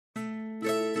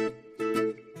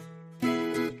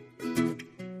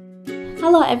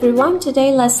Hello everyone,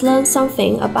 today let's learn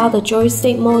something about the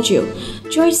joystick module.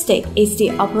 Joystick is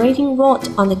the operating rod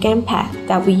on the gamepad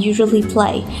that we usually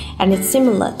play, and it's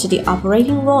similar to the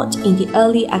operating rod in the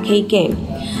early arcade game.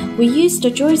 We use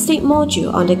the joystick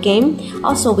module on the game,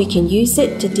 also we can use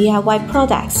it to DIY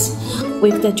products.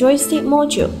 With the joystick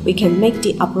module, we can make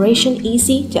the operation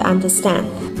easy to understand.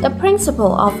 The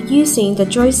principle of using the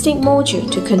joystick module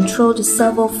to control the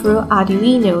servo through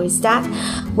Arduino is that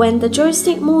when the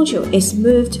joystick module is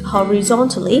moved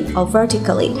horizontally or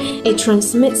vertically, it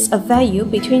transmits a value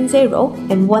between 0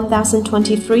 and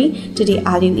 1023 to the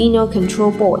Arduino control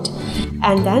board.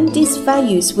 And then these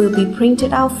values will be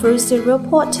printed out through serial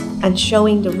port and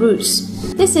showing the rules.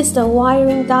 This is the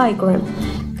wiring diagram.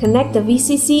 Connect the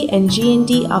VCC and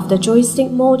GND of the joystick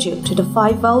module to the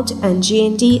 5V and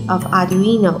GND of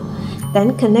Arduino.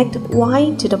 Then connect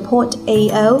Y to the port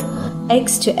A0,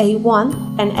 X to A1,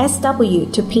 and SW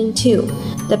to pin 2.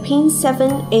 The pins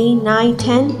 7, 8, 9,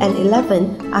 10, and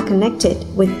 11 are connected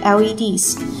with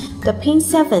LEDs. The pin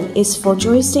 7 is for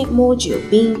joystick module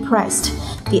being pressed.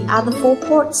 The other 4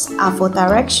 ports are for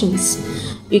directions.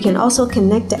 You can also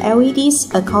connect the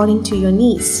LEDs according to your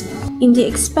needs. In the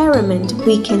experiment,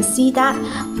 we can see that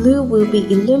blue will be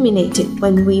illuminated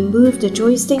when we move the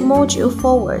joystick module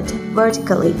forward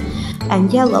vertically,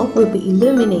 and yellow will be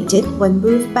illuminated when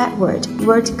moved backward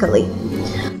vertically.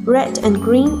 Red and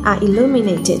green are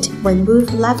illuminated when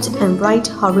moved left and right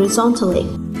horizontally.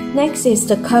 Next is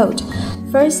the code.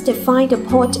 First, define the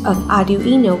port of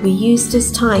Arduino we use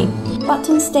this time.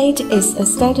 Button state is a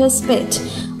status bit.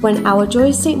 When our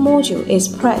joystick module is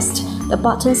pressed, the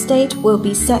button state will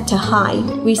be set to high.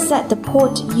 We set the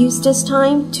port used this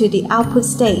time to the output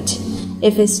state.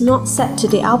 If it's not set to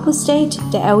the output state,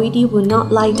 the LED will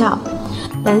not light up.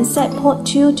 Then set port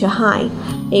 2 to high.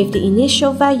 If the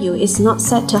initial value is not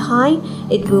set to high,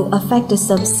 it will affect the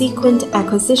subsequent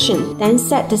acquisition. Then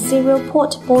set the serial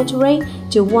port baud rate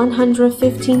to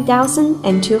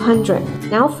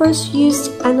 115,200. Now first use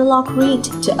analog read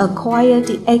to acquire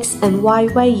the X and Y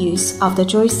values of the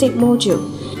joystick module.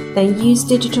 Then use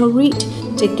digital read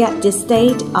to get the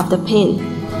state of the pin.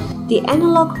 The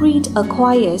analog read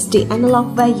acquires the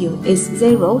analog value is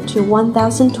 0 to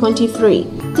 1023.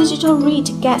 Digital read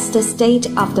gets the state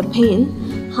of the pin,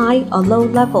 high or low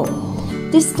level.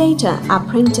 These data are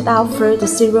printed out through the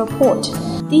serial port.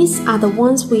 These are the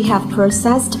ones we have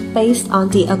processed based on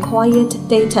the acquired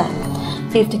data.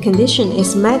 If the condition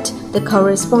is met, the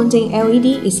corresponding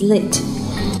LED is lit.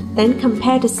 Then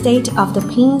compare the state of the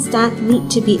pins that need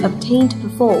to be obtained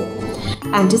before.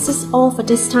 And this is all for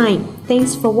this time.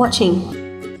 Thanks for watching.